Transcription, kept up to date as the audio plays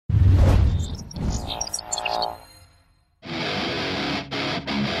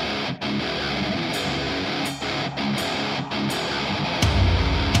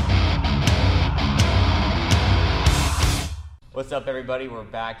What's up, everybody? We're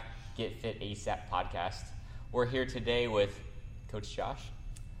back, Get Fit ASAP podcast. We're here today with Coach Josh,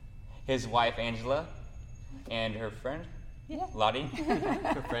 his wife Angela, and her friend, Lottie.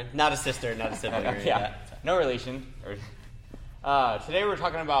 Her friend. Not a sister, not a sibling. Yeah, no relation. Today we're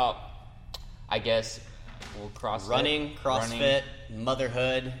talking about, I guess, CrossFit. Running, CrossFit,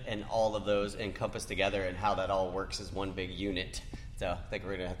 motherhood, and all of those encompassed together and how that all works as one big unit. So I think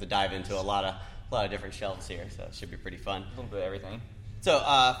we're going to have to dive into a lot of different shelves here, so it should be pretty fun. A little bit of everything. So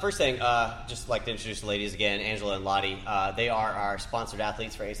first thing, just like to introduce the ladies again, Angela and Lottie. They are our sponsored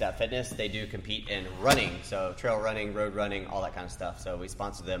athletes for ASAP Fitness. They do compete in running, so trail running, road running, all that kind of stuff. So we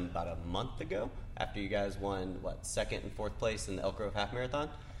sponsored them about a month ago after you guys won, second and fourth place in the Elk Grove Half Marathon.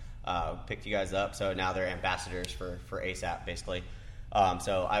 Picked you guys up, so now they're ambassadors for ASAP, basically.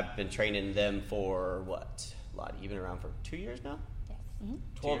 So I've been training them for, Lottie, you've been around for 2 years now? Yes. Mm-hmm.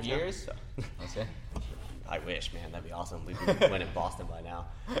 12 years? So. That's it. I wish, man. That'd be awesome. We'd be winning Boston by now.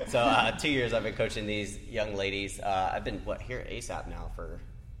 So 2 years I've been coaching these young ladies. I've been, here at ASAP now for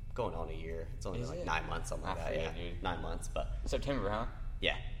going on a year. It's only 9 months, something like that. Yeah, dude. 9 months. But September, huh?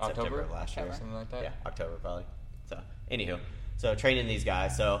 Yeah, October? September of last year. Something like that? Yeah, October probably. So, anywho. So, training these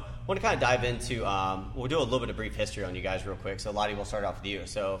guys. So, I want to kind of dive into, we'll do a little bit of brief history on you guys real quick. So, Lottie, we'll start off with you.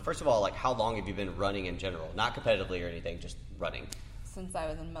 So, first of all, how long have you been running in general? Not competitively or anything, just running. Since I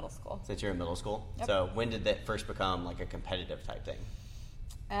was in middle school. Since you're in middle school? Yep. So, when did that first become a competitive type thing?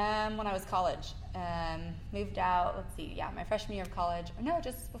 When I was college. Moved out, my freshman year of college. No,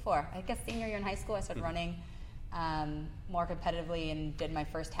 just before. I guess senior year in high school, I started running more competitively and did my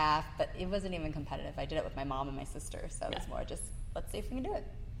first half, but it wasn't even competitive. I did it with my mom and my sister, so it was more just, let's see if we can do it.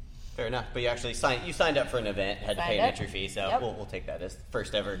 Fair enough. But you actually signed up for an event, had to pay an entry fee, so we'll take that as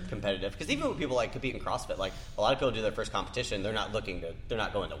first ever competitive. Because even when people compete in CrossFit, a lot of people do their first competition, they're not going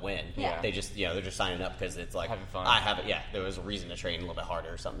to win. Yeah. They just, they're just signing up because it's having fun. There was a reason to train a little bit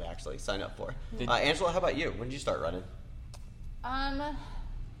harder or something to actually sign up for. Angela, how about you? When did you start running?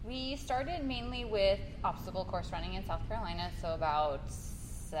 We started mainly with obstacle course running in South Carolina, so about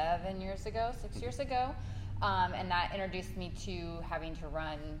 6 years ago, and that introduced me to having to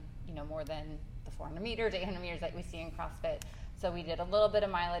run, more than the 400 meters, 800 meters that we see in CrossFit. So we did a little bit of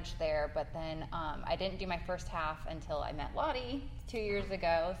mileage there, but then I didn't do my first half until I met Lottie 2 years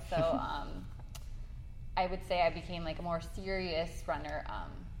ago. So I would say I became a more serious runner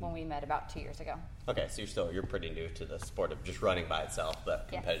when we met about 2 years ago. Okay, so you're pretty new to the sport of just running by itself, but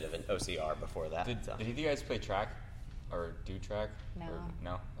competitive in OCR before that. Did either of you guys play track or do track? No.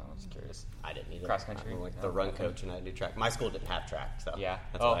 No? I was curious. I didn't either. Cross country? I'm the run coach and I do track. My school didn't have track, so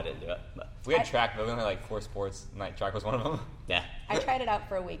that's why I didn't do it. But we had track, but we only had 4 sports. Track was one of them. Yeah. I tried it out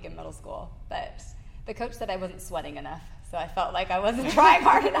for a week in middle school, but the coach said I wasn't sweating enough, so I felt like I wasn't trying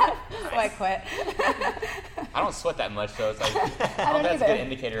hard enough, so I quit. I don't sweat that much, so it's I don't that's a either. good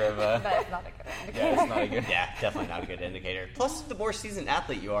indicator of... But it's not a good indicator. Yeah, it's not a good... Yeah, definitely not a good indicator. Plus, the more seasoned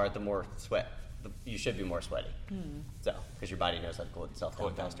athlete you are, the more sweat. You should be more sweaty. So, because your body knows how to cool itself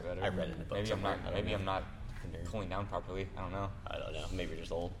down faster. I read it in the book. Maybe I'm not cooling down properly. I don't know. Maybe you're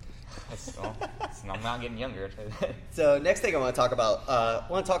just old. I'm not getting younger. So, next thing I want to talk about, I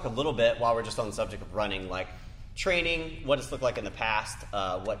want to talk a little bit while we're just on the subject of running, training, what it's looked like in the past,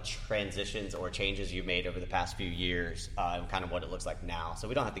 what transitions or changes you've made over the past few years, and kind of what it looks like now. So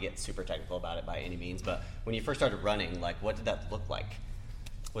we don't have to get super technical about it by any means, but when you first started running, what did that look like?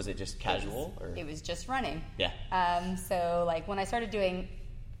 Was it just casual? It was just running. Yeah. So when I started doing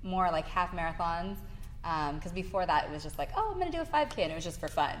more half marathons, because before that it was just I'm going to do a 5K, and it was just for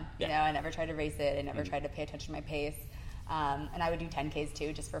fun. Yeah. I never tried to race it. I never tried to pay attention to my pace. And I would do 10Ks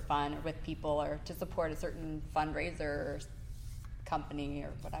too, just for fun or with people or to support a certain fundraiser or company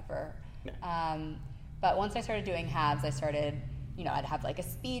or whatever. Yeah. But once I started doing halves, I started, I'd have a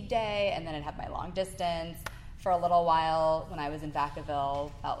speed day, and then I'd have my long distance. For a little while, when I was in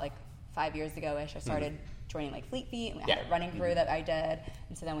Vacaville, about 5 years ago-ish, I started joining Fleet Feet, and we had a running crew that I did.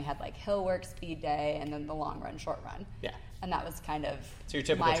 And so then we had Hill Work, speed day, and then the long run, short run. Yeah. And that was kind of So your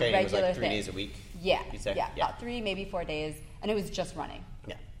typical my training was regular 3 thing. days a week? Yeah. You'd say? Yeah, about 3, maybe 4 days. And it was just running.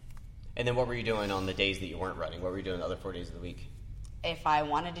 Yeah. And then what were you doing on the days that you weren't running? What were you doing the other 4 days of the week? If I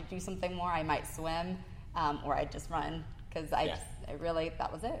wanted to do something more, I might swim, or I'd just run, because that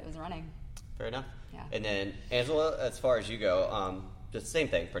was it. It was running. Fair enough. Yeah. And then, Angela, as far as you go, just the same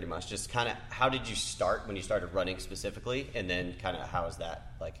thing pretty much. Just kind of how did you start when you started running specifically? And then kind of how is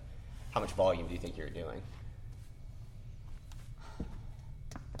that, how much volume do you think you were doing?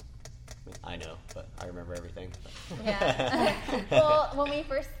 I know, but I remember everything. Yeah. Well, when we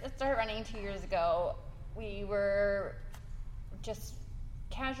first started running 2 years ago, we were just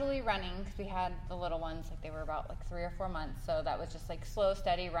casually running because we had the little ones, like they were about like 3 or 4 months. So that was just like slow,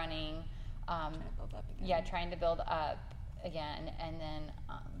 steady running. Trying to build up again. Yeah, trying to build up again. And then,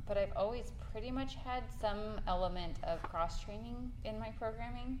 but I've always pretty much had some element of cross training in my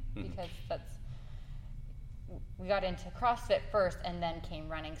programming because we got into CrossFit first and then came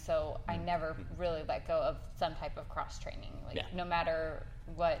running. So I never really let go of some type of cross training. Like no matter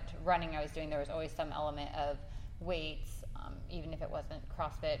what running I was doing, there was always some element of weights. Even if it wasn't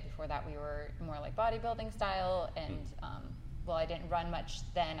CrossFit, before that we were more like bodybuilding style. And well, I didn't run much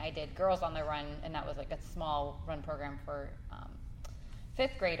then. I did Girls on the Run, and that was like a small run program for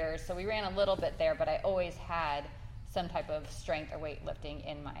 5th graders. So we ran a little bit there, but I always had some type of strength or weightlifting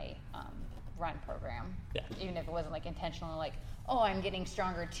in my run program. Yeah. Even if it wasn't like intentional, like, oh, I'm getting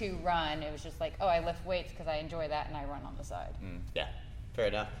stronger to run. It was just like, oh, I lift weights because I enjoy that and I run on the side. Yeah, fair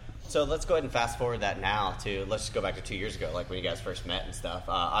enough. So let's go ahead and fast forward that now to, let's just go back to 2 years ago, like when you guys first met and stuff.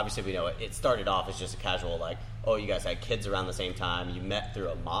 Obviously, we know it started off as just a casual, like, oh, you guys had kids around the same time. You met through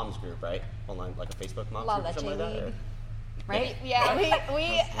a mom's group, right? Online, like a Facebook mom's La group or something like that? Or? Right? Yeah,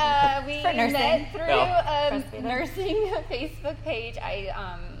 we For nursing. met through Breastfeeding. nursing Facebook page.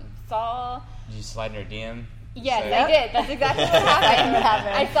 I saw. Did you slide in her DM? Yes, So- I did. That's exactly what happened.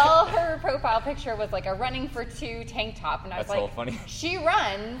 happened. I saw her profile picture was like a running for 2 tank top, and I was That's all like, funny. she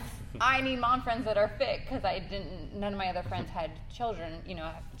runs. I need mom friends that are fit because none of my other friends had children,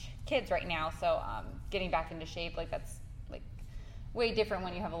 have kids right now. So getting back into shape, like that's like way different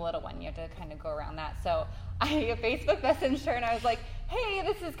when you have a little one. You have to kind of go around that. So I Facebook messaged her and I was like, hey,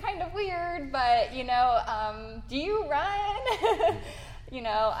 this is kind of weird, but do you run?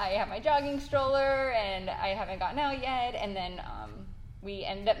 I have my jogging stroller and I haven't gotten out yet. And then we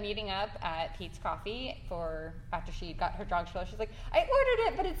ended up meeting up at Pete's Coffee after she got her jogging stroller. She's like, I ordered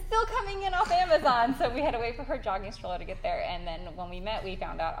it, but it's still coming in off Amazon. So we had to wait for her jogging stroller to get there. And then when we met, we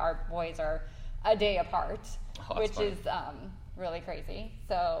found out our boys are a day apart, which funny. is really crazy.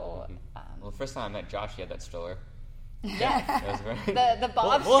 So Well, the first time I met Josh, he had that stroller. yeah, It was very... the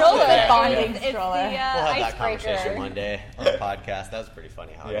Bob We'll stroller, have that bonding it's stroller. the We'll have that icebreaker. conversation one day on the podcast. That was pretty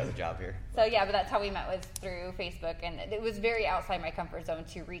funny how I got Yeah. the job here. So yeah, but that's how we met, was through Facebook, and it was very outside my comfort zone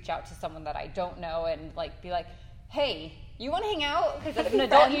to reach out to someone that I don't know and like be like, "Hey, you want to hang out?" Because as an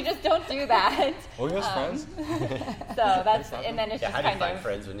adult, you just don't do that. Were you guys friends? So that's, and then it's Yeah, just how do you kind find of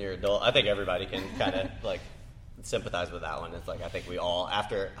friends when you're an adult? I think everybody can kind of like sympathize with that one. It's like I think we all,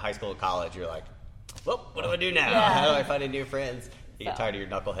 after high school and college, you're like, well, what do I do now? Yeah. How do I find new friends? You get So. tired of your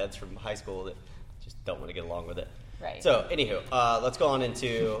knuckleheads from high school that just don't want to get along with it. Right. So, anywho, let's go on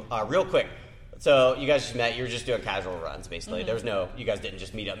into real quick. So, you guys just met. You were just doing casual runs, basically. There was you guys didn't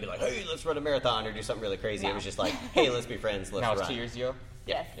just meet up and be like, hey, let's run a marathon or do something really crazy. No. It was just like, hey, let's be friends, let's Now run. it's 2 years ago.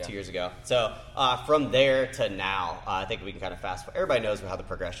 Yeah, Yes. 2 years ago. So from there to now, I think we can kind of fast forward. Everybody knows how the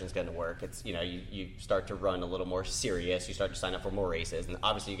progression is going to work. It's, you start to run a little more serious. You start to sign up for more races. And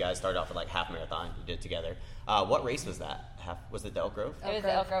obviously you guys started off with like half marathon you did together. What race was that? Was it the Elk Grove? it was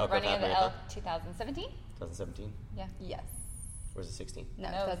the Elk Grove Elk Grove running half of the marathon? Elk 2017. 2017? Yeah. Yes. Or was it 16? No,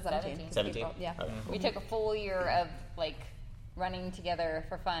 No, 2017. 17? Yeah. Okay. We took a full year of like running together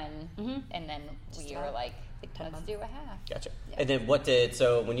for fun, and then we were about like, 10 let's months. do a half. Gotcha. Yeah. And then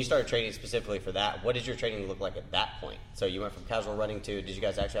when you started training specifically for that, what did your training look like at that point? So you went from casual running to, did you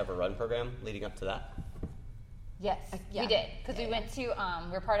guys actually have a run program leading up to that? Yes, yeah. we did, because Yeah, we went to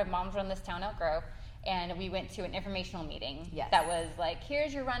we're part of Moms Run This Town, Elk Grove, and we went to an informational meeting. Yes. That was like,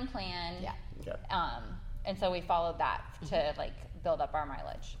 here's your run plan. Yeah. Okay. And so we followed that to like build up our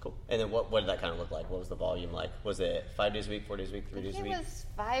mileage. Cool. And then what did that kind of look like? What was the volume like? Was it 5 days a week, 4 days a week, 3 I days a think week? it was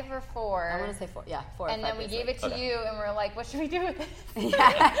 5 or 4. I want to say 4. Yeah, 4 or and 5 then we days a gave week. it to Okay. you, and we're like, what should we do with this? we'll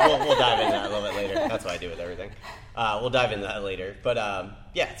dive into that a little bit later. That's what I do with everything. We'll dive into that later. But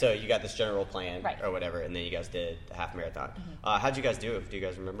yeah, so you got this general plan Right. or whatever, and then you guys did the half marathon. How'd you guys do? Do you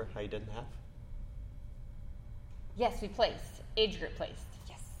guys remember how you did the half? Yes, we placed. Age group placed.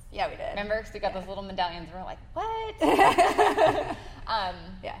 Yes. Yeah, we did. Remember? Because we got those little medallions, and we're like, what?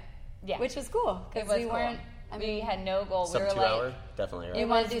 Yeah. Yeah. Which was cool It because was we cool. weren't. I we mean, had no goal. Sub we were 2 like, hour? Definitely, right? it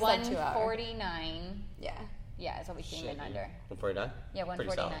wanted was to do sub 2 hour. 149. yeah. Yeah, is what we came in under. 149? Yeah,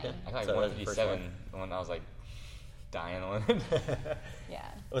 Pretty solid, 149. I thought So like that was the first 157 when I was like dying on. Yeah.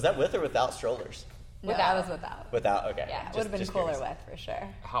 Was that with or without strollers? No, Without. I was without. Without? Okay. Yeah. Would have been just cooler curious. with for sure.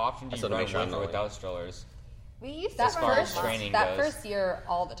 How often do I you just wanna run make sure I'm with or not without strollers? We used That to far run as training that goes. first year,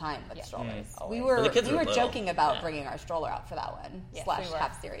 all the time with strollers. always. We were And the kids we were were little. joking about Yeah. bringing our stroller out for that one Yes, slash we were.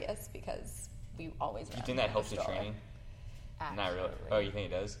 half serious because we always. Do you run think that with helps the with stroller. training? Not really. Absolutely. Oh, you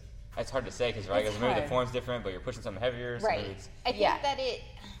think it does? It's hard to say because right, It's maybe the hard. form's different, but you're pushing something heavier. So Right. maybe it's, I think Yeah. that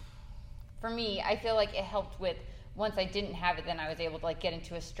for me, I feel like it helped with once I didn't have it, then I was able to like get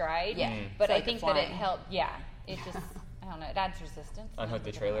into a stride. Yeah. But It's I like think the that it flying. helped. Yeah. It just, I don't know, it adds resistance. Unhook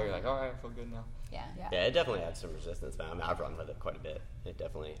the trailer, you're like, all right, I feel good now. Yeah. Yeah, it definitely adds some resistance, man. I mean, I've run with it quite a bit. It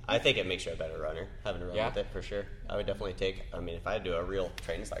definitely, I think it makes you a better runner, having to run Yeah. with it for sure. I would definitely take, I mean, if I had to do a real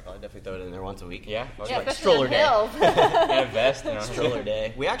training cycle, I'd definitely throw it in there once a week. Yeah? Just Yeah, like especially stroller on day. hills. And a vest. You know? Stroller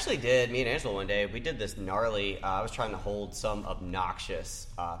day. We actually did, me and Angela one day, we did this gnarly, I was trying to hold some obnoxious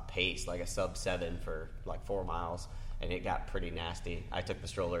pace, like a sub 7 for like 4 miles, and it got pretty nasty. I took the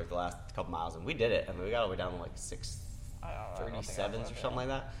stroller the last couple miles, and we did it. I mean, we got all the way down to like 6:37s or something like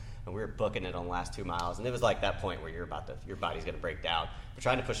that. And we were booking it on the last 2 miles, and it was like that point where your body's going to break down. But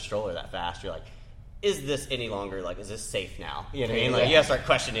trying to push a stroller that fast, you're like, is this any longer, like, is this safe now? You know what I mean? Like, you have to start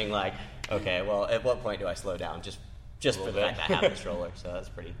questioning, like, okay, well, at what point do I slow down? Just for the fact that I have the stroller, so that's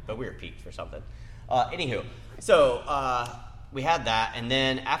pretty. But we were peaked for something. Anywho, so we had that, and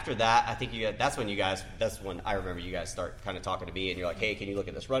then after that, I think that's when I remember you guys start kind of talking to me, and you're like, hey, can you look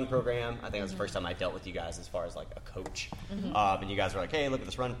at this run program? I think that was the first time I dealt with you guys as far as like a coach. And you guys were like, hey, look at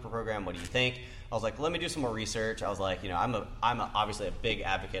this run program. What do you think? I was like, let me do some more research. I was like, I'm obviously a big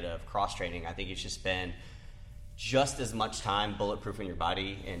advocate of cross training. I think you should spend just as much time bulletproofing your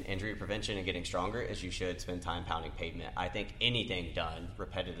body and injury prevention and getting stronger as you should spend time pounding pavement. I think anything done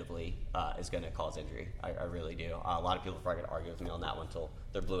repetitively is going to cause injury. I really do. A lot of people are probably going to argue with me on that one until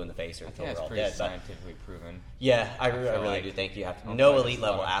they're blue in the face or I until think we're that's all pretty dead. But scientifically proven. yeah, I feel really like do think you have to. I'll No probably elite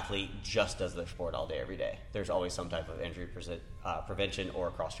level start. athlete just does their sport all day, every day. There's always some type of injury prevention or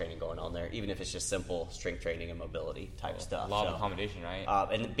cross training going on there, even if it's just simple strength training and mobility type stuff. Law So, of accommodation, right?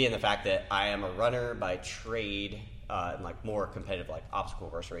 and being the fact that I am a runner by trade, and like more competitive, like obstacle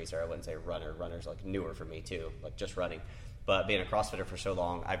course racer, I wouldn't say runner. Runner's like newer for me too, like just running. But being a CrossFitter for so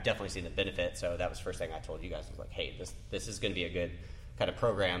long, I've definitely seen the benefit. So that was the first thing I told you guys. I was like, hey, this is going to be a good kind of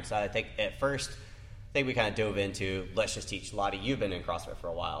program. So I think at first, we kind of dove into, let's just teach Lottie. You've been in CrossFit for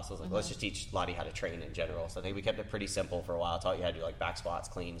a while, so I was like, let's just teach Lottie how to train in general. So I think we kept it pretty simple for a while. Taught you how to do like back squats,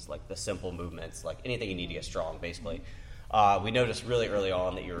 cleans, like the simple movements, like anything you need to get strong, basically. We noticed really early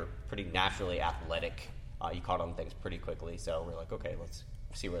on that you were pretty naturally athletic. You caught on things pretty quickly, so we're like, okay, let's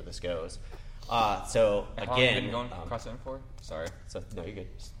see where this goes. So How long have again, you been going CrossFit for? Sorry. so no, you're good.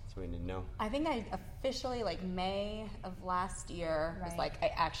 So we didn't know. I think I officially, like May of last year, was Right. like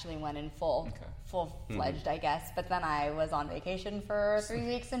I actually went in full-fledged, Mm-hmm. I guess. But then I was on vacation for 3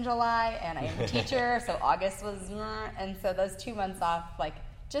 weeks in July, and I am a teacher, so August was, and so those 2 months off, like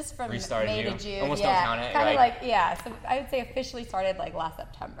just from Restarted May you. to June, Almost don't count it, kind of right? like So I would say officially started like last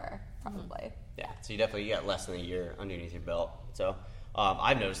September, probably. Yeah, so you got less than a year underneath your belt. So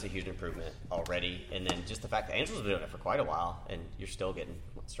I've noticed a huge improvement already, and then just the fact that Angela's been doing it for quite a while, and you're still getting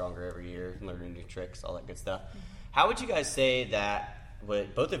stronger every year, learning new tricks, all that good stuff. How would you guys say that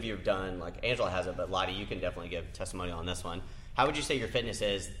what both of you have done, like Angela has it, but Lottie, you can definitely give testimony on this one. How would you say your fitness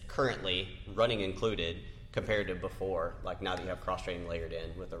is currently, running included, compared to before, like now that you have cross-training layered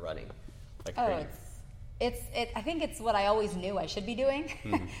in with the running? Like, Oh, I think it's what I always knew I should be doing,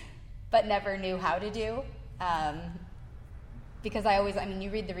 but never knew how to do. Because you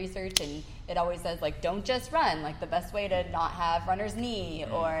read the research and it always says like, don't just run. Like the best way to not have runner's knee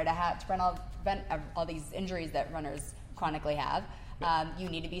or to prevent all these injuries that runners chronically have, you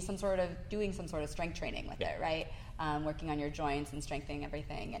need to be doing some sort of strength training with it, right? Working on your joints and strengthening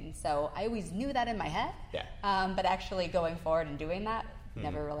everything. And so I always knew that in my head, but actually going forward and doing that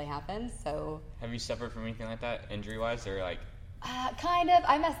never really happened. So Have you suffered from anything like that, injury-wise, or like? kind of.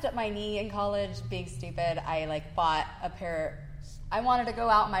 I messed up my knee in college, being stupid. I bought a pair. I wanted to go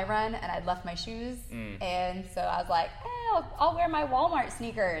out on my run, and I'd left my shoes, and so I was like, I'll wear my Walmart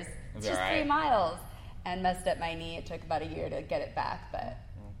sneakers. It's just 3 miles, and messed up my knee. It took about a year to get it back, but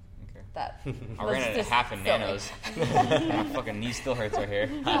Okay. that I was ran it at just half in silly. nanos. My fucking knee still hurts right here.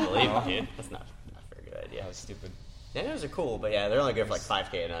 I believe Oh, it, dude. That's not a very good idea. That was stupid. Nanos are cool, but yeah, they're only good for like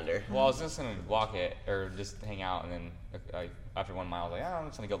 5K and under. Well, I was just gonna walk it or just hang out, and then after 1 mile, I was like, I'm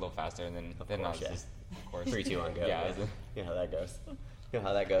just gonna go a little faster, and then I course, was yeah. just, of course, 3, 2, 1, go. Yeah, You know how that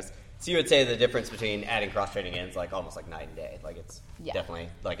goes. So you would say the difference between adding cross training in is like almost like night and day. Like it's Yeah.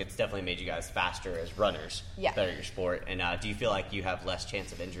 definitely made you guys faster as runners. Yeah. Better at your sport. And do you feel like you have less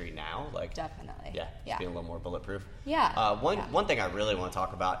chance of injury now? Like Definitely. Yeah. Just being a little more bulletproof. Yeah. One thing I really want to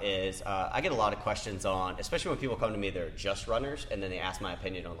talk about is I get a lot of questions on, especially when people come to me, they're just runners, and then they ask my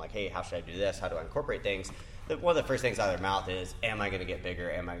opinion on like, hey, how should I do this? How do I incorporate things? One of the first things out of their mouth is, am I going to get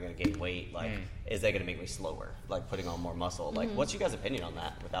bigger? Am I going to gain weight? Like, is that going to make me slower? Like putting on more muscle? Like, what's your guys' opinion on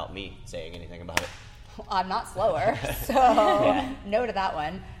that without me saying anything about it? I'm not slower, so no to that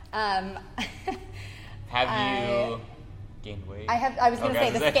one. Have you gained weight? I was going to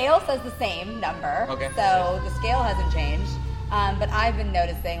Okay, say, the scale says the same number. Okay. So the scale hasn't changed. But I've been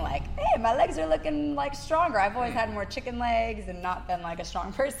noticing, like, hey, my legs are looking, like, stronger. I've always had more chicken legs and not been, like, a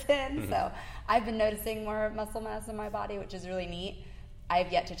strong person. So I've been noticing more muscle mass in my body, which is really neat. I've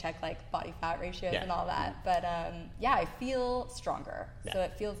yet to check, like, body fat ratios and all that. But, yeah, I feel stronger. So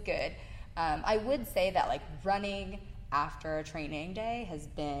it feels good. I would say that, like, running after a training day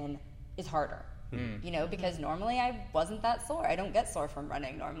is harder. You know, because normally I wasn't that sore. I don't get sore from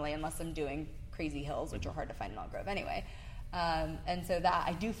running normally unless I'm doing crazy hills, which are hard to find in Elk Grove anyway. And so that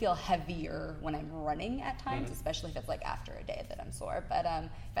I do feel heavier when I'm running at times, especially if it's like after a day that I'm sore. But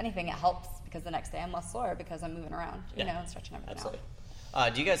if anything, it helps because the next day I'm less sore because I'm moving around, you know, and stretching everything Absolutely.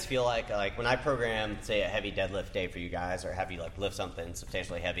 out. Do you guys feel like when I program, say, a heavy deadlift day for you guys, or have you like lift something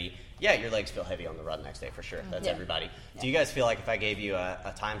substantially heavy? Yeah, your legs feel heavy on the run next day for sure. That's everybody. Do you guys feel like if I gave you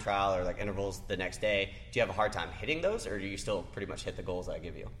a time trial or like intervals the next day, do you have a hard time hitting those, or do you still pretty much hit the goals I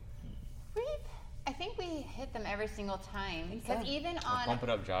give you? I think we hit them every single time. Because so. even on Pump it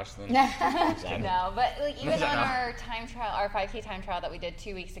up, Josh. Then. Exactly. no, but like even on our time trial, our 5K time trial that we did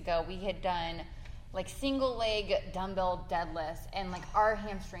 2 weeks ago, we had done like single leg dumbbell deadlifts, and like our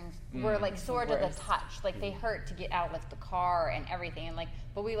hamstrings were like sore to the touch. Like they hurt to get out of the car and everything. And like,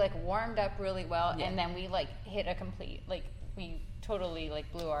 but we like warmed up really well, and then we like hit a complete, like we totally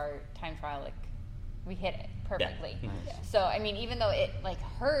like blew our time trial. Like we hit it perfectly. So I mean, even though it like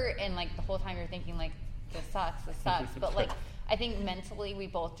hurt, and like the whole time you're thinking like this sucks, but like I think mentally we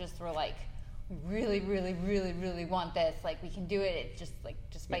both just were like, really want this. Like we can do it. It just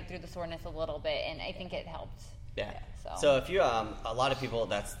fight through the soreness a little bit, and I think it helped. Yeah. So if you, a lot of people,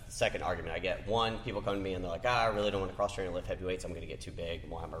 that's the second argument I get. One, people come to me and they're like, I really don't want to cross train and lift heavy weights. I'm going to get too big. I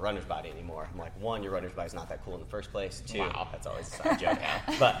won't have my runner's body anymore. I'm like, one, your runner's body's not that cool in the first place. Two, that's always a side joke.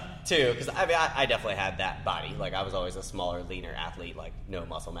 But two, because I mean, I definitely had that body. Like I was always a smaller, leaner athlete, like no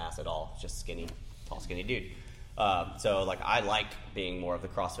muscle mass at all, just skinny, tall, skinny dude. So like I like being more of the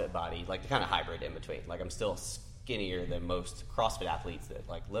CrossFit body, like the kind of hybrid in between. Like I'm still skinnier than most CrossFit athletes that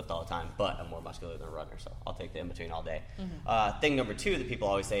like lift all the time, but I'm more muscular than a runner, so I'll take the in between all day. Thing number two that people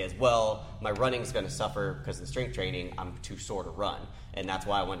always say is, well, my running's going to suffer because of the strength training. I'm too sore to run, and that's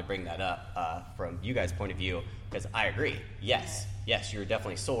why I wanted to bring that up from you guys' point of view, because I agree. Yes, you're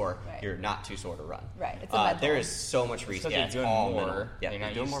definitely sore. Right. You're not too sore to run. Right. It's a mental. There is so much research. You're It's doing all more. mental. Yeah, You're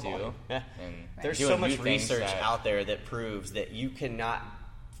not doing more used to. volume. Yeah. And There's doing so new much things research that- out there that proves that you cannot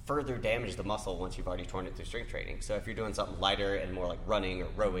further damage the muscle once you've already torn it through strength training. So if you're doing something lighter and more like running or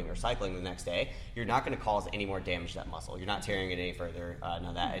rowing or cycling the next day, you're not going to cause any more damage to that muscle. You're not tearing it any further, none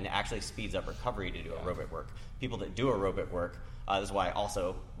of that, and it actually speeds up recovery to do aerobic work. People that do aerobic work, this is why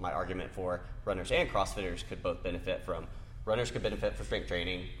also my argument for runners and CrossFitters could both benefit from. Runners could benefit from strength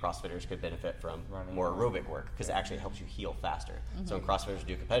training. CrossFitters could benefit from more aerobic work because it actually helps you heal faster. So when CrossFitters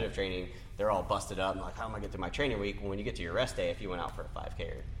do competitive training, they're all busted up and like, how am I going to get through my training week? When you get to your rest day, if you went out for a 5K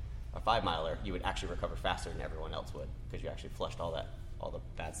or a 5 miler, you would actually recover faster than everyone else would because you actually flushed all the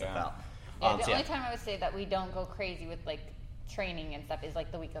bad stuff out. Yeah, the only time I would say that we don't go crazy with like training and stuff is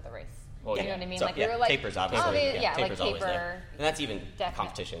like the week of the race. Well, you know what I mean? So, like we were like, tapers obviously. like Taper's always taper. there. And that's even Definitely.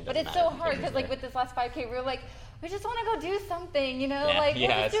 competition. But doesn't it's matter. so hard Taper's because like there. with this last 5K, we were like, we just want to go do something, you know? Yeah. Like we'll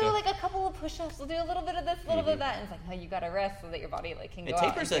Yeah, just do so- like a couple of push-ups. We'll do a little bit of this, a little bit of that. And it's like, no, you got to rest so that your body like can go out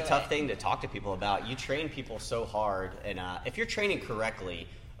Taper's and a do tough it. thing to talk to people about. You train people so hard, and if you're training correctly,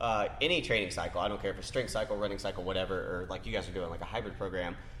 any training cycle, I don't care if it's strength cycle, running cycle, whatever, or like you guys are doing like a hybrid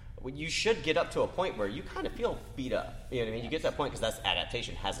program, you should get up to a point where you kind of feel beat up. You know what I mean? You get to that point because that's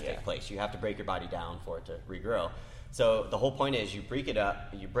adaptation has to take place. You have to break your body down for it to regrow. So the whole point is you break it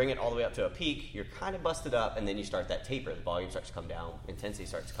up, you bring it all the way up to a peak, you're kind of busted up, and then you start that taper. The volume starts to come down, intensity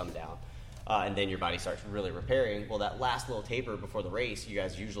starts to come down, and then your body starts really repairing. Well, that last little taper before the race, you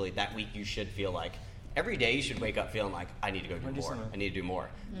guys usually, that week you should feel like, every day you should wake up feeling like, I need to go do more. I need to do more.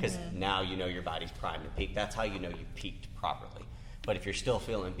 Because now you know your body's primed to peak. That's how you know you peaked properly. But if you're still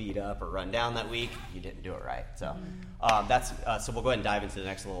feeling beat up or run down that week, you didn't do it right. So so we'll go ahead and dive into the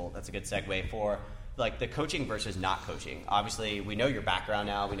next little, that's a good segue for like the coaching versus not coaching. Obviously, we know your background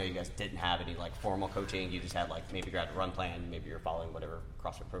now. We know you guys didn't have any like formal coaching. You just had like maybe you had a run plan, maybe you're following whatever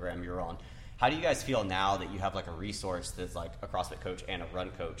CrossFit program you were on. How do you guys feel now that you have like a resource that's like a CrossFit coach and a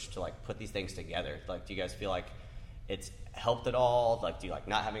run coach to like put these things together? Like, do you guys feel like it's helped at all? Like, do you like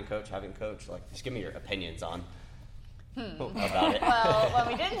not having coach, having coach? Like, just give me your opinions on about it. Well, when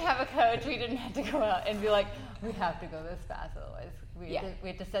we didn't have a coach, we didn't have to go out and be like, we have to go this fast, otherwise we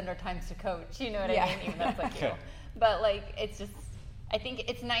had to send our times to coach. You know what I mean? Even though it's like you. But like, it's just, I think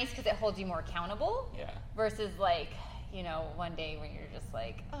it's nice because it holds you more accountable. Yeah. Versus like, you know, one day when you're just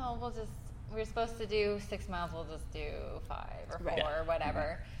like, oh, we'll just we're supposed to do 6 miles, we'll just do 5 or 4 Right. or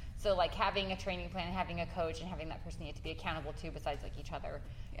whatever. So like having a training plan, having a coach, and having that person you have to be accountable to besides like each other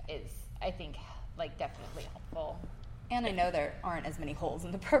is, I think, like definitely helpful. And I know there aren't as many holes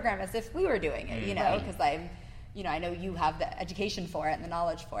in the program as if we were doing it, you know, Right. because I know you have the education for it and the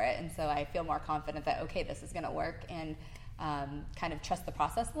knowledge for it, and so I feel more confident that, okay, this is going to work, and kind of trust the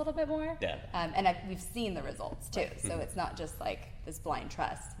process a little bit more. Yeah. And we've seen the results too, so it's not just like this blind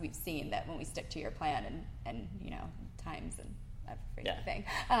trust. We've seen that when we stick to your plan and times and everything,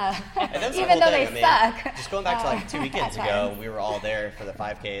 And that's the even whole though thing. they I mean, suck. Just going back to like 2 weekends at ago, times. we were all there for the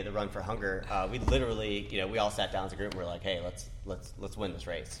 5K, the Run for Hunger. We literally, we all sat down as a group and we're like, hey, let's win this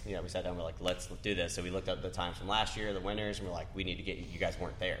race. We sat down, we're like, let's do this. So we looked up the times from last year, the winners, and we're like, we need to get you guys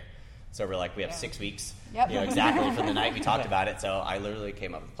weren't there. So we're like, we have 6 weeks, Yep. exactly from the night we talked about it. So I literally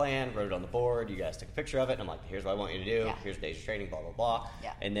came up with a plan, wrote it on the board. You guys took a picture of it, and I'm like, here's what I want you to do. Yeah. Here's the days of training, blah, blah, blah.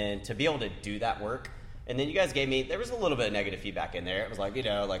 Yeah. And then to be able to do that work, and then you guys gave me, there was a little bit of negative feedback in there. It was like,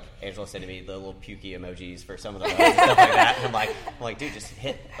 like Angela sending me the little pukey emojis for some of the runs and stuff like that. And I'm like, dude, just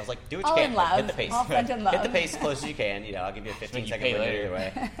hit. I was like, do what you All can. in Like, love. hit the pace. All sent in love. Hit the pace as close as you can. I'll give you a When 15-second you pay limit later. either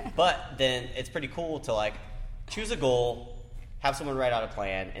way. But then it's pretty cool to like choose a goal, have someone write out a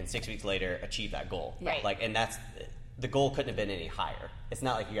plan, and 6 weeks later achieve that goal. Right. Like, and that's the goal couldn't have been any higher. It's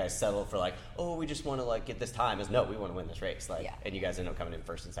not like you guys settled for like, oh, we just want to like get this time. It's no, we want to win this race. Like, Yeah. and you guys end up coming in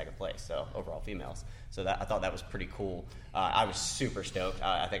first and second place. So overall females. So that I thought that was pretty cool. I was super stoked.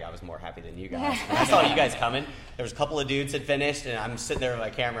 I think I was more happy than you guys. When I saw you guys coming, there was a couple of dudes had finished, and I'm sitting there with my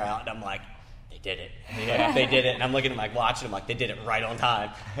camera out, and I'm like, they did it. Yeah, they did it. And I'm looking at my watch, and I'm like, they did it right on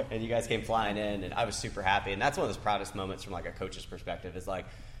time. And you guys came flying in, and I was super happy. And that's one of those proudest moments from like a coach's perspective is like,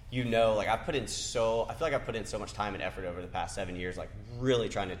 like I feel like I've put in so much time and effort over the past 7 years, like really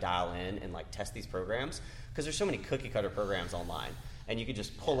trying to dial in and like test these programs because there's so many cookie cutter programs online and you can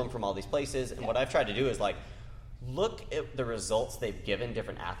just pull them from all these places. And what I've tried to do is like look at the results they've given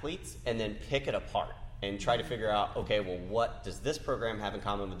different athletes and then pick it apart and try to figure out, okay, well, what does this program have in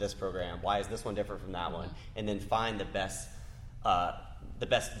common with this program? Why is this one different from that one? And then find the best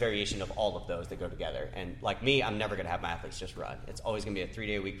variation of all of those that go together. And like me, I'm never going to have my athletes just run. It's always going to be a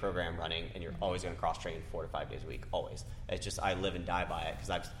 3-day-a-week program running, and you're always going to cross-train 4 to 5 days a week, always. It's just I live and die by it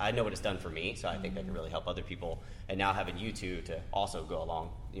because I know what it's done for me, so I think that can really help other people. And now having you two to also go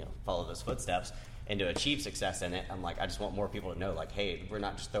along, follow those footsteps and to achieve success in it, I'm like, I just want more people to know, like, hey, we're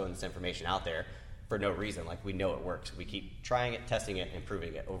not just throwing this information out there for no reason. Like, we know it works. We keep trying it, testing it,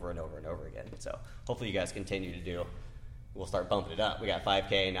 improving it over and over and over again. So hopefully you guys continue to do. We'll start bumping it up. We got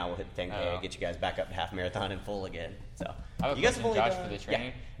 5K, now we'll hit 10K, get you guys back up to half marathon and full again. So I have a you guys question, have Josh, only for the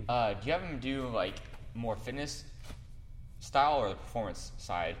done- training. Do you have them do like more fitness style or the performance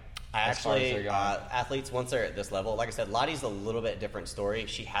side? as far as Actually, they're going? athletes, once they're at this level, like I said, Lottie's a little bit different story.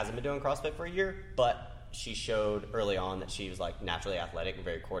 She hasn't been doing CrossFit for a year, but she showed early on that she was like naturally athletic and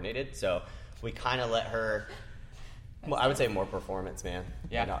very coordinated. So we kind of let her. Well, I would say more performance, man.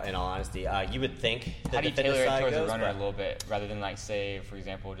 Yeah. In all honesty, you would think that How do the you fitness tailor it side towards goes, a runner but- a little bit rather than like say, for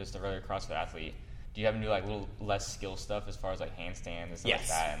example, just a regular CrossFit athlete? Do you have them do like a little less skill stuff as far as like handstands and stuff Yes, like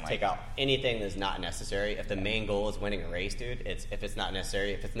that? And, like, take out anything that's not necessary. If the main goal is winning a race, dude, if it's not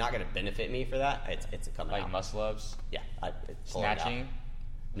necessary, if it's not going to benefit me for that, it's coming like out. muscle ups, Yeah, it's pulling it out. snatching.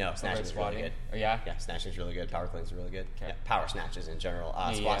 No, snatching is really squatting. good. Oh, yeah? Yeah, snatching is really good. Power clean is really good. Okay. Yeah, power snatches in general.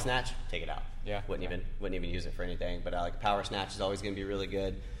 Yeah, Squat yeah. snatch, take it out. Yeah, wouldn't okay. even use it for anything. But like power snatch is always going to be really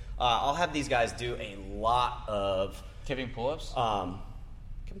good. I'll have these guys do a lot of Kipping pull-ups.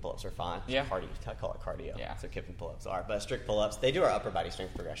 kipping pull-ups are fine. Yeah. Cardio. I call it cardio. Yeah. So kipping pull-ups are, but strict pull-ups, they do our upper body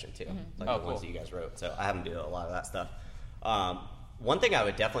strength progression too, like Oh, the ones cool. that you guys wrote. So I have them do a lot of that stuff. One thing I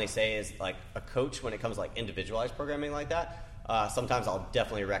would definitely say is like a coach when it comes to like individualized programming like that. Sometimes I'll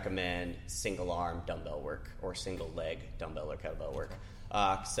definitely recommend single arm dumbbell work or single leg dumbbell or kettlebell work.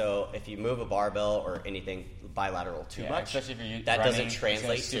 So if you move a barbell or anything bilateral too Yeah, much, especially if you're that running, doesn't it's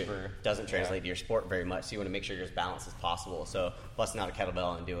translate gonna to your sport very much. So you want to make sure you're as balanced as possible. So busting out a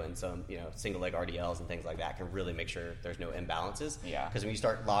kettlebell and doing some single leg RDLs and things like that can really make sure there's no imbalances. Yeah. Because when you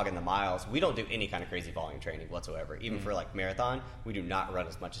start logging the miles, we don't do any kind of crazy volume training whatsoever. Even for like marathon, we do not run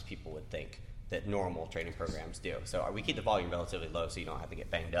as much as people would think that normal training programs do. So we keep the volume relatively low so you don't have to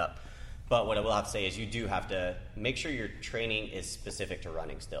get banged up. But what I will have to say is you do have to make sure your training is specific to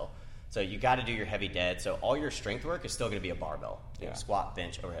running still. So you got to do your heavy dead. So all your strength work is still going to be a barbell. Yeah. Squat,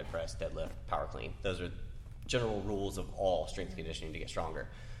 bench, overhead press, deadlift, power clean. Those are general rules of all strength conditioning to get stronger.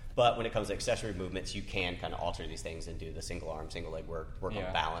 But when it comes to accessory movements, you can kind of alter these things and do the single arm, single leg work on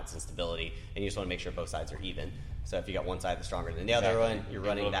balance and stability. And you just want to make sure both sides are even. So if you got one side that's stronger than the other Exactly. one, you're Yeah, a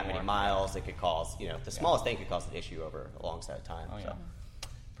running little that bit many more. miles, it could cause, the smallest thing could cause an issue over a long side of time. Oh, yeah. So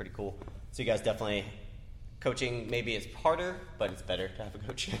pretty cool. So you guys definitely, coaching maybe it's harder, but it's better to have a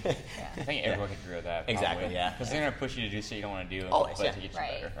coach. I think everyone can agree with that. Exactly, yeah. Because they're going to push you to do shit you don't want to do. Always, but yeah. to get you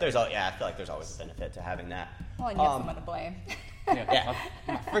Right. better. There's I feel like there's always a benefit to having that. Well, and you have someone to blame. Yeah.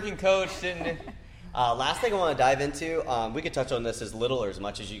 My freaking coach didn't. Last thing I want to dive into, we could touch on this as little or as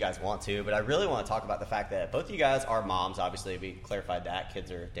much as you guys want to, but I really want to talk about the fact that both of you guys are moms. Obviously, we clarified that.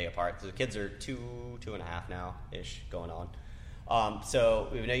 Kids are a day apart. So the kids are 2.5 now-ish going on. So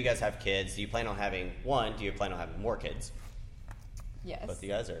we know you guys have kids. Do you plan on having more kids? Yes. Both of you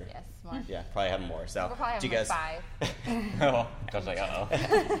guys are? Yes, more. Yeah, probably having more. So We'll probably do have you like guys, 5. Oh, I was like,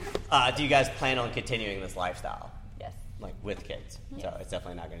 uh-oh. do you guys plan on continuing this lifestyle? Yes. Like with kids. Yes. So it's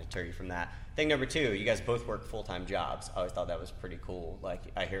definitely not going to deter you from that. Thing number 2, you guys both work full-time jobs. I always thought that was pretty cool. Like,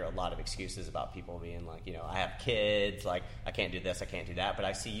 I hear a lot of excuses about people being like, I have kids, like, I can't do this, I can't do that, but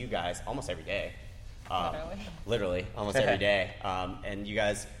I see you guys almost every day. Literally, almost every day. And you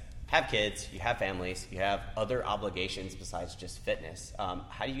guys have kids, you have families, you have other obligations besides just fitness.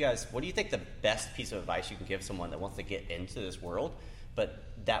 What do you think the best piece of advice you can give someone that wants to get into this world, but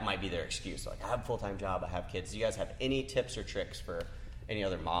that might be their excuse? Like, I have a full-time job, I have kids. Do you guys have any tips or tricks for any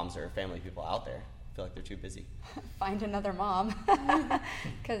other moms or family people out there? I feel like they're too busy. Find another mom.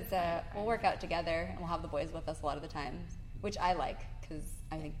 Because we'll work out together and we'll have the boys with us a lot of the time, which I like because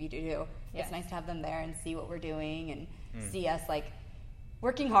I think you do too. Yes. It's nice to have them there and see what we're doing and see us like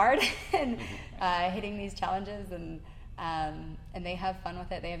working hard and hitting these challenges and they have fun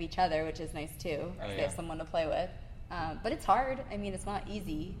with it. They have each other, which is nice too. Oh, They yeah. have someone to play with. But it's hard. I mean, it's not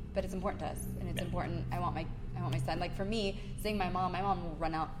easy, but it's important to us, and it's important. I want my son. Like for me, seeing my mom will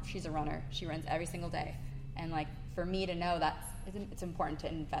run out. She's a runner. She runs every single day, and like for me to know it's important to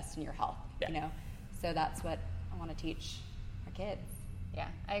invest in your health. Yeah. So that's what I want to teach our kids. Yeah,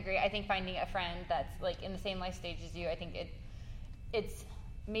 I agree. I think finding a friend that's like in the same life stage as you, I think it's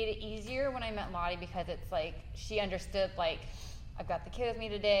made it easier when I met Lottie because it's like she understood like I've got the kid with me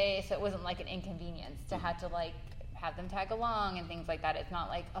today, so it wasn't like an inconvenience to have to like have them tag along and things like that. It's not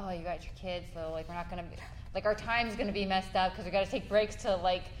like, oh, you got your kids, so like we're not gonna be, like our time's gonna be messed up because we got to take breaks to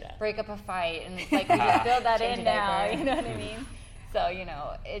like break up a fight, and it's like we just build that Change in a now. diaper. You know what I mean? So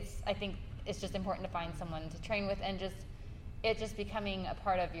I think it's just important to find someone to train with and just becoming a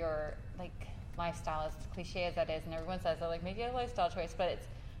part of your like lifestyle, as cliche as that is, and everyone says that like make it a lifestyle choice, but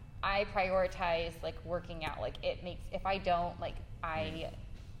I prioritize like working out. Like it makes, if I don't, like I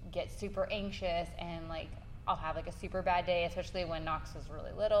get super anxious and like I'll have like a super bad day, especially when Knox was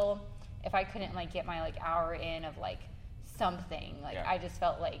really little. If I couldn't like get my like hour in of like something, like I just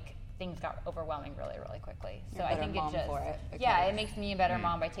felt like things got overwhelming really, really quickly. So You're a I better think mom it just for it, it makes me a better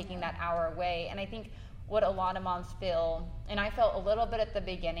mom by taking that hour away. And I think what a lot of moms feel, and I felt a little bit at the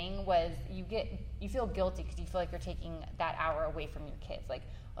beginning, was you feel guilty because you feel like you're taking that hour away from your kids. Like,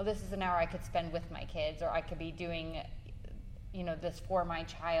 oh, this is an hour I could spend with my kids, or I could be doing, this for my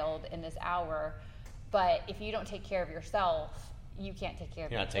child in this hour. But if you don't take care of yourself, you can't take care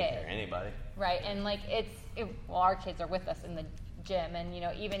of You're your not kid. taking care of anybody. Right, and like our kids are with us in the gym, and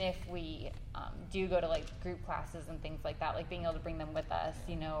even if we do go to like group classes and things like that, like being able to bring them with us,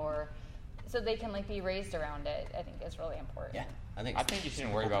 or so they can like be raised around it, I think is really important. Yeah, I think You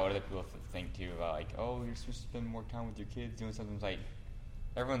shouldn't worry about what other people think too about like, oh, you're supposed to spend more time with your kids doing something. Like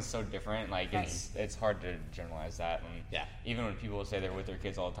everyone's so different. Like it's hard to generalize that. And even when people say they're with their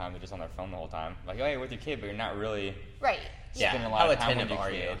kids all the time, they're just on their phone the whole time. Like, oh, you're with your kid, but you're not really right. spending a lot How of time with attentive your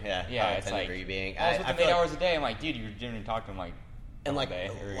are kid. you? Yeah, Yeah, how it's attentive like are you being? I was with I them feel 8 like- hours a day. I'm like, dude, you didn't even talk to them like. And like day,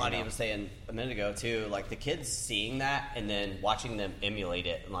 or, Lottie was saying a minute ago too, like the kids seeing that and then watching them emulate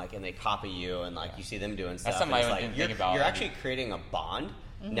it, and they copy you, and like you see them doing stuff. something and I it's didn't like think about. You're actually creating a bond.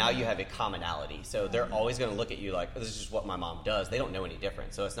 Now you have a commonality, so they're always going to look at you like, this is just what my mom does. They don't know any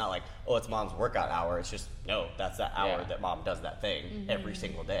different, so it's not like, oh, it's mom's workout hour. It's just no, that's that hour that mom does that thing every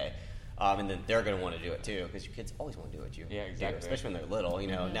single day. And then they're going to want to do it too, because your kids always want to do what you do, especially when they're little.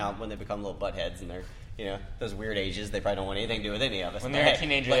 Now when they become little buttheads and they're those weird ages, they probably don't want anything to do with any of us. When they're a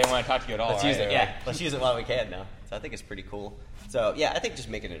teenager, they don't want to talk to you at all. Let's right? use it, They're yeah. like- Let's use it while we can now. So I think it's pretty cool. So yeah, I think just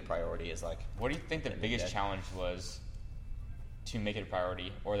making it a priority is like. What do you think the biggest challenge was to make it a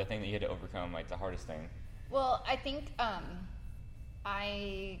priority, or the thing that you had to overcome, like the hardest thing? Well, I think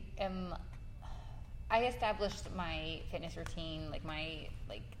I established my fitness routine,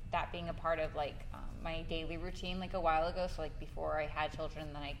 that being a part of my daily routine a while ago. So before I had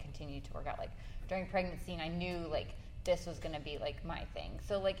children, then I continued to work out during pregnancy, and I knew this was going to be my thing.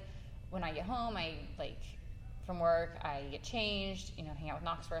 So when I get home, I from work, I get changed, hang out with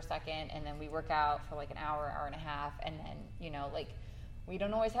Knox for a second, and then we work out for an hour, hour and a half, and then we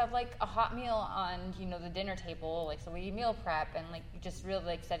don't always have like a hot meal on, you know, the dinner table. Like, so we meal prep and like just really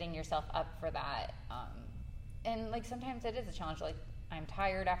like setting yourself up for that. And like sometimes it is a challenge. Like I'm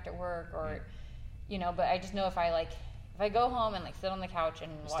tired after work or, you know, but I just know if I go home and like sit on the couch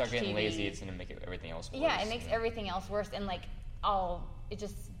and watch start getting TV, lazy, it's gonna make everything else worse. Yeah, it makes everything else worse. And like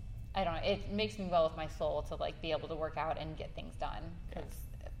I don't know, it makes me well with my soul to like be able to work out and get things done because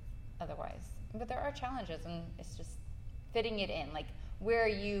otherwise. But there are challenges, and it's just fitting it in. Like, where are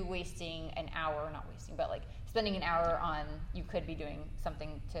you wasting an hour? Not wasting, but like spending an hour on. You could be doing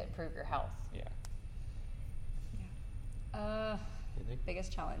something to improve your health.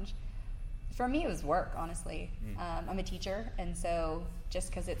 Biggest challenge for me was work. Honestly, I'm a teacher, and so just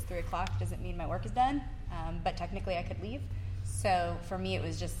because it's 3:00 doesn't mean my work is done. But technically, I could leave. So for me, it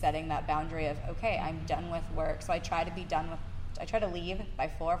was just setting that boundary of, okay, I'm done with work. So I try to leave by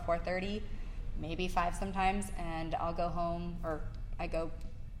 4:30, maybe 5 sometimes, and I'll go home, or I go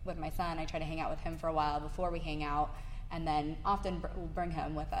with my son. I try to hang out with him for a while before we hang out, and then often we'll bring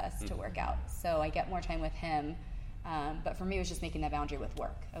him with us to work out. So I get more time with him. But for me, it was just making that boundary with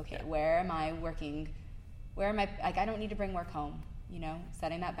work. Okay, where am I working? Where am I? Like, I don't need to bring work home. You know,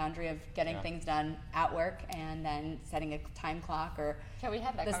 setting that boundary of getting things done at work, and then setting a time clock. Or we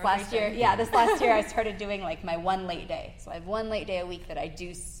had that this last year. Yeah, this last year I started doing like my one late day. So I have one late day a week that I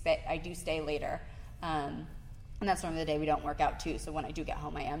do stay later, and that's normally the day we don't work out too. So when I do get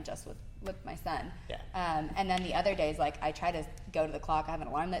home, I am just with my son. Yeah. And then the other days, like I try to go to the clock. I have an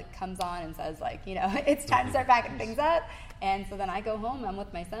alarm that comes on and says like, you know, it's time to start packing things up. And so then I go home. I'm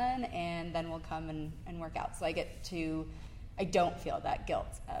with my son, and then we'll come and work out. So I don't feel that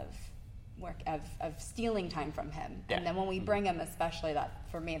guilt of work of stealing time from him. And then when we bring him, especially, that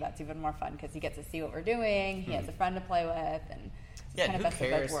for me that's even more fun because he gets to see what we're doing. He has a friend to play with, and it's kind of best of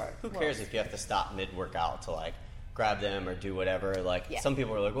both worlds. Who cares if you have to stop mid-workout to like grab them or do whatever? Like some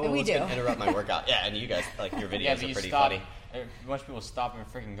people are like, "Oh, let's interrupt my workout." Yeah, and you guys, like, your videos are pretty funny. Most people stop and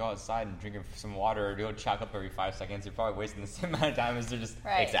freaking go outside and drink some water or go chalk up every 5 seconds. You're probably wasting the same amount of time as they're just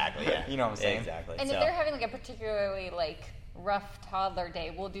exactly. Yeah, you know what I'm saying? Exactly. And if they're having like a particularly like rough toddler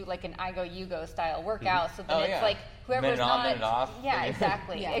day, we'll do like an I go you go style workout. So then it's like whoever's minute on, minute off. Yeah,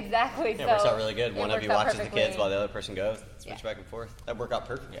 exactly. Exactly. Yeah, it works out really good. One of you watches the kids while the other person goes. Switch back and forth. That worked out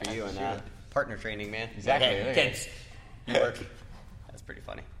perfect for you and partner training, man. Exactly. Okay, kids, you work. That's pretty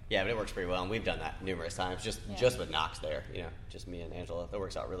funny. Yeah, but it works pretty well, and we've done that numerous times. Just with Knox there, you know, just me and Angela. That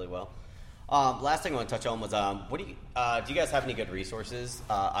works out really well. Last thing I want to touch on was, do you guys have any good resources?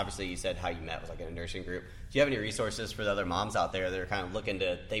 Obviously, you said how you met was like in a nursing group. Do you have any resources for the other moms out there that are kind of looking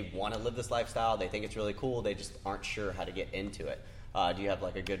they want to live this lifestyle, they think it's really cool, they just aren't sure how to get into it? Do you have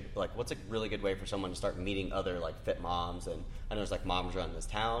like what's a really good way for someone to start meeting other like fit moms? And I know there's like Moms Run This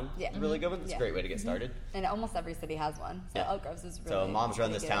Town. Yeah. Really good one. It's a great way to get started. And almost every city has one. So Elk Grove's is really So Moms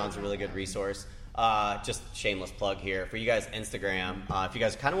Run This Town is a really good resource. Just shameless plug here for you guys. Instagram. If you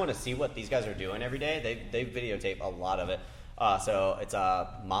guys kind of want to see what these guys are doing every day, they videotape a lot of it. So it's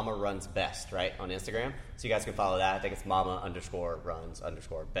Mama Runs Best, right, on Instagram. So you guys can follow that. I think it's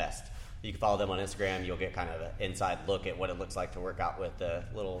Mama_runs_best. You can follow them on Instagram. You'll get kind of an inside look at what it looks like to work out with the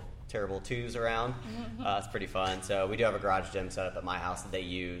little terrible twos around. It's pretty fun. So we do have a garage gym set up at my house that they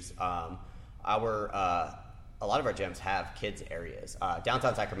use. A lot of our gyms have kids areas.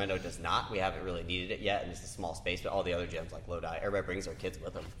 Downtown Sacramento does not. We haven't really needed it yet, and it's a small space, but all the other gyms like Lodi, everybody brings their kids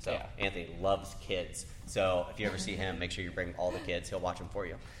with them. So Anthony loves kids. So if you ever see him, make sure you bring all the kids. He'll watch them for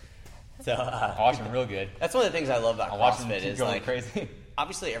you. So I watch them real good. That's one of the things I love about CrossFit is going like crazy.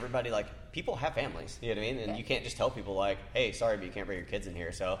 Obviously, everybody, like, people have families, you know what I mean? And you can't just tell people, like, hey, sorry, but you can't bring your kids in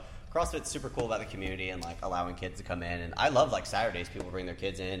here. So CrossFit's super cool about the community and, like, allowing kids to come in. And I love, like, Saturdays, people bring their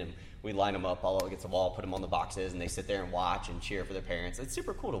kids in, and we line them up all against the wall, put them on the boxes, and they sit there and watch and cheer for their parents. It's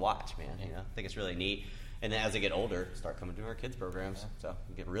super cool to watch, man. You know, I think it's really neat. And then as they get older, start coming to our kids' programs. So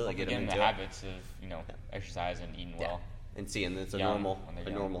we can really get them into the habits of, you know, exercise and eating well. And seeing that it's a normal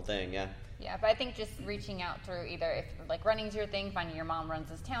thing, Yeah, but I think just reaching out through either if like running's your thing, finding your Mom Runs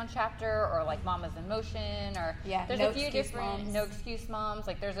This Town chapter, or like Mamas in Motion, or there's a few different No Excuse Moms.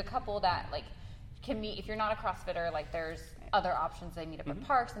 Like there's a couple that like can meet if you're not a CrossFitter. Like there's other options. They meet up at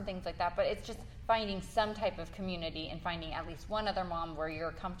parks and things like that. But it's just finding some type of community and finding at least one other mom where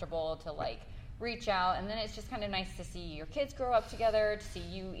you're comfortable to like reach out. And then it's just kind of nice to see your kids grow up together, to see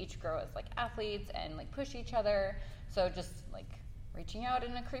you each grow as like athletes and like push each other. So just like reaching out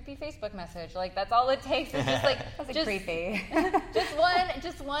in a creepy Facebook message, like that's all it takes. Is just like that's creepy.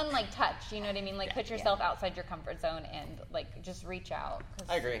 just one like touch. You know what I mean? Like put yourself outside your comfort zone and like just reach out.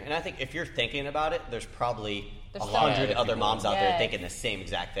 I agree, and I think if you're thinking about it, there's probably there's 100 other moms out there thinking the same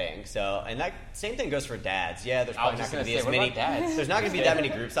exact thing. So, and that same thing goes for dads. Yeah, there's probably not going to be as many dads. There's not going to be that many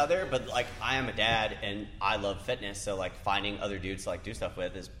groups out there, but like I am a dad and I love fitness, so like finding other dudes to like do stuff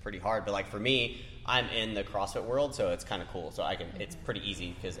with is pretty hard. But like for me, I'm in the CrossFit world, so it's kind of cool. So I can, it's pretty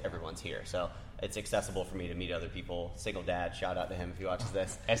easy because everyone's here. So it's accessible for me to meet other people. Single dad, shout out to him if he watches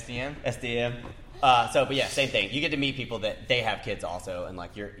this. SDM. But yeah, same thing. You get to meet people that they have kids also, and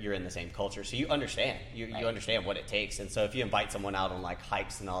like you're in the same culture, so you understand. You understand what it takes, and so if you invite someone out on like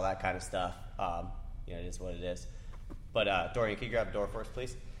hikes and all that kind of stuff, it is what it is. But Dorian, can you grab a door for us,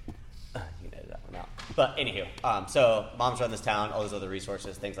 please? You can edit that one out. But anywho, so Moms Run This Town, all those other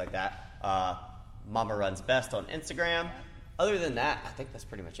resources, things like that. Mama Runs Best on Instagram. Other than that, I think that's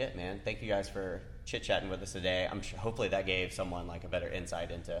pretty much it, man. Thank you guys for chit-chatting with us today. I'm sure hopefully that gave someone like a better insight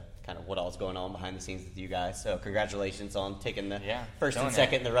into kind of what all's going on behind the scenes with you guys. So congratulations on taking the first and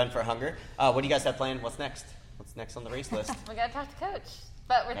second in the Run for Hunger. What do you guys have planned? What's next? What's next on the race list? We got to talk to Coach.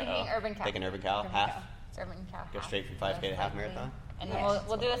 But we're thinking Urban Cow. Thinking Urban Cow, half? Urban Cow, Go straight from 5K to half marathon? And then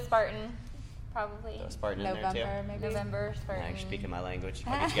we'll do a Spartan. Probably. So Spartan November, in there too. maybe. November, Spartan. You're speaking my language.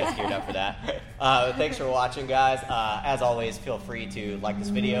 I'll get you guys geared up for that. Thanks for watching, guys. As always, feel free to like this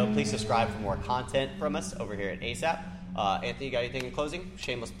video. Please subscribe for more content from us over here at ASAP. Anthony, you got anything in closing?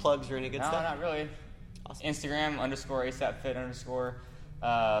 Shameless plugs or any good stuff? No, not really. Awesome. Instagram _ASAPFit_.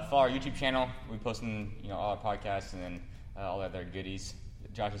 Follow our YouTube channel. We're posting all our podcasts and then all the other goodies.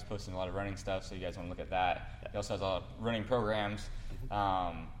 Josh is posting a lot of running stuff, so you guys want to look at that. He also has a lot of running programs.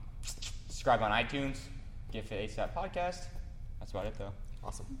 Subscribe on iTunes. Get Fit ASAP Podcast. That's about it, though.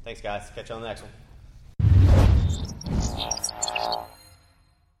 Awesome. Thanks, guys. Catch you on the next one.